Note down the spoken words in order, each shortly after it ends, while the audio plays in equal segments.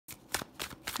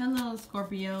Hello,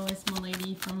 Scorpio. It's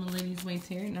Maladys from Maladys Way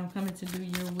Tarot, and I'm coming to do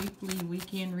your weekly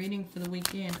weekend reading for the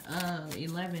weekend of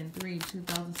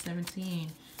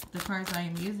 11/3/2017. The cards I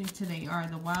am using today are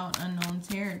the Wild Unknown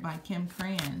Tarot by Kim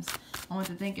Crans. I want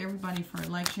to thank everybody for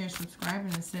sharing,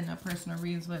 subscribing, and setting up personal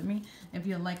readings with me. If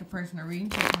you'd like a personal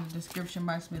reading, check in the description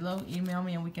box below. Email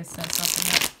me and we can set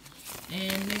something up.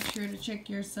 And make sure to check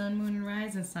your sun, moon, and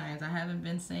rising signs. I haven't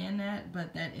been saying that,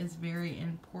 but that is very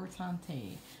important.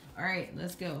 All right,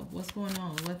 let's go. What's going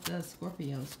on with the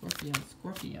Scorpio?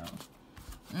 Scorpio.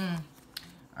 All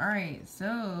right,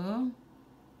 so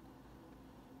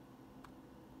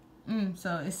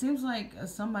it seems like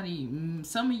some of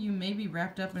you may be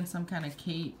wrapped up in some kind of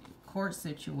court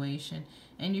situation,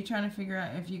 and you're trying to figure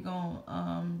out if you're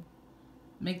gonna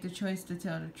make the choice to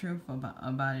tell the truth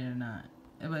about it or not.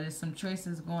 But there's some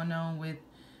choices going on with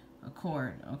a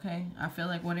court, okay? I feel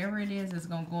like whatever it is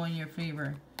gonna go in your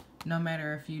favor, no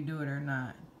matter if you do it or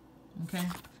not, okay?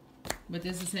 But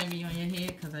this is heavy on your head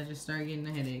because I just started getting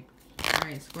a headache. All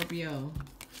right, Scorpio.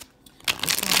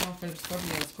 What's going on for the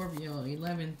Scorpio?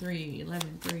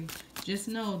 11/3. Just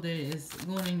know that it's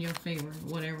going in your favor,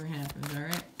 whatever happens, all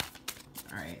right?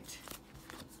 All right.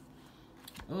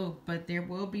 Oh, but there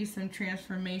will be some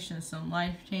transformation, some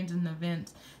life-changing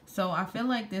events. So I feel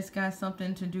like this got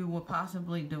something to do with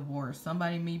possibly divorce.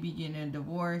 Somebody may be getting a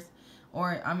divorce.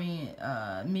 Or, I mean,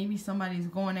 maybe somebody's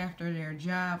going after their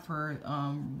job for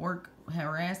work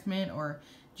harassment or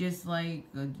just like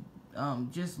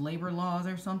just labor laws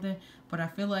or something. But I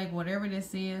feel like whatever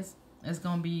this is, it's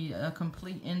going to be a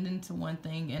complete ending to one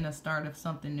thing and a start of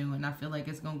something new. And I feel like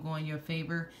it's going to go in your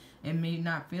favor. It may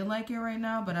not feel like it right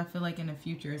now, but I feel like in the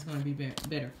future it's going to be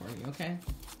better for you, okay?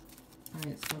 All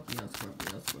right, Scorpio.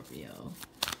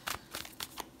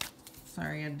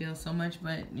 Sorry I deal so much,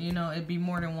 but, you know, it'd be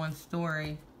more than one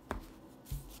story.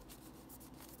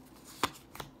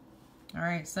 All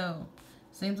right, so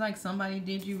seems like somebody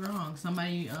did you wrong.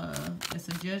 Somebody, it's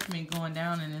a judgment going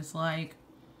down, and it's like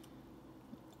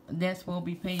debts will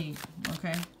be paid,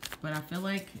 okay? But I feel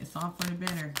like it's all for the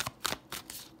better.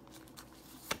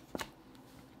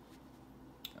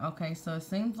 Okay, so it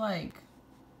seems like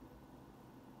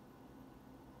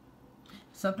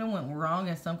something went wrong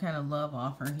in some kind of love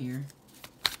offer here.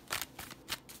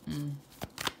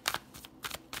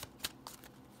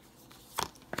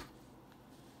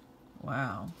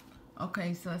 Wow.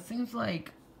 Okay, so it seems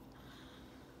like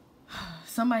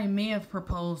somebody may have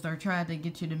proposed or tried to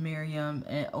get you to marry him,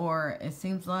 or it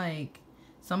seems like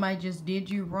somebody just did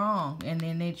you wrong and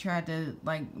then they tried to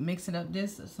like mix it up.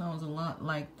 This sounds a lot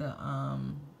like the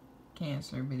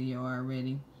Cancer video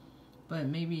already, but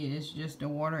maybe it's just the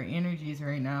water energies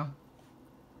right now.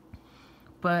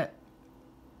 But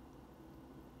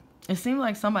it seems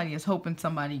like somebody is hoping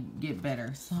somebody get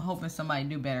better, hoping somebody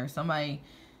do better. Somebody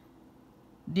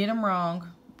did them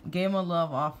wrong, gave them a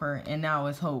love offer, and now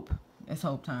it's hope. It's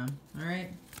hope time. All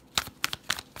right.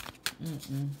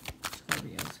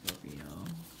 Scorpio.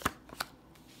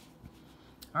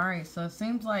 All right, so it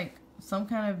seems like some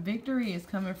kind of victory is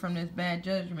coming from this bad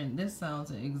judgment. This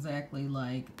sounds exactly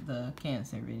like the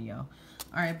Cancer video.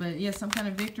 All right, but yeah, some kind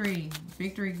of victory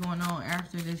going on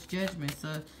after this judgment.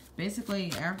 So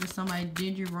basically, after somebody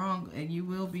did you wrong, you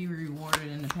will be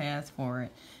rewarded in the past for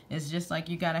it. It's just like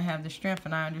you got to have the strength,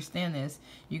 and I understand this.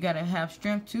 You got to have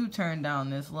strength to turn down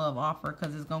this love offer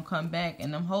because it's going to come back.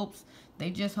 And them hopes, they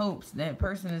just hopes. That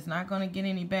person is not going to get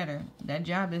any better. That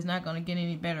job is not going to get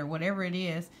any better. Whatever it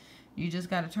is, you just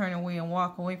got to turn away and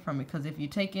walk away from it. Because if you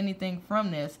take anything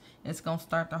from this, it's going to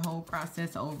start the whole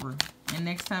process over. And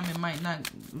next time it might not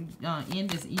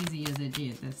end as easy as it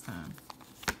did this time.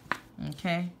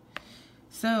 Okay?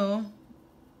 So,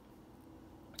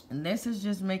 this is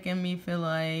just making me feel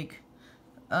like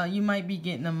you might be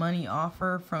getting a money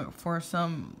offer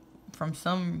from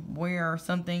somewhere or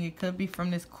something. It could be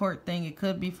from this court thing. It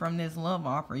could be from this love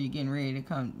offer you're getting ready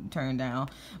to turn down.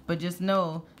 But just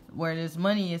know where this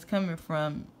money is coming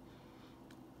from,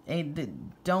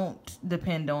 don't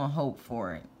depend on hope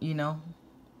for it, you know.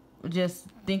 Just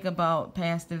think about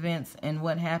past events and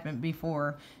what happened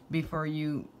before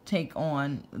you take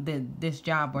on this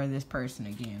job or this person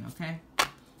again, okay?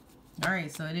 All right,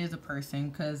 so it is a person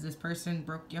because this person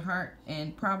broke your heart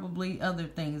and probably other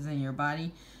things in your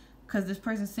body because this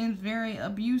person seems very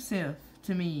abusive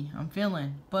to me, I'm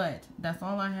feeling. But that's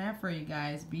all I have for you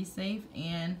guys. Be safe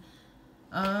and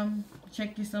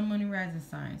check your sun, moon, and rising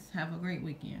signs. Have a great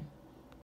weekend.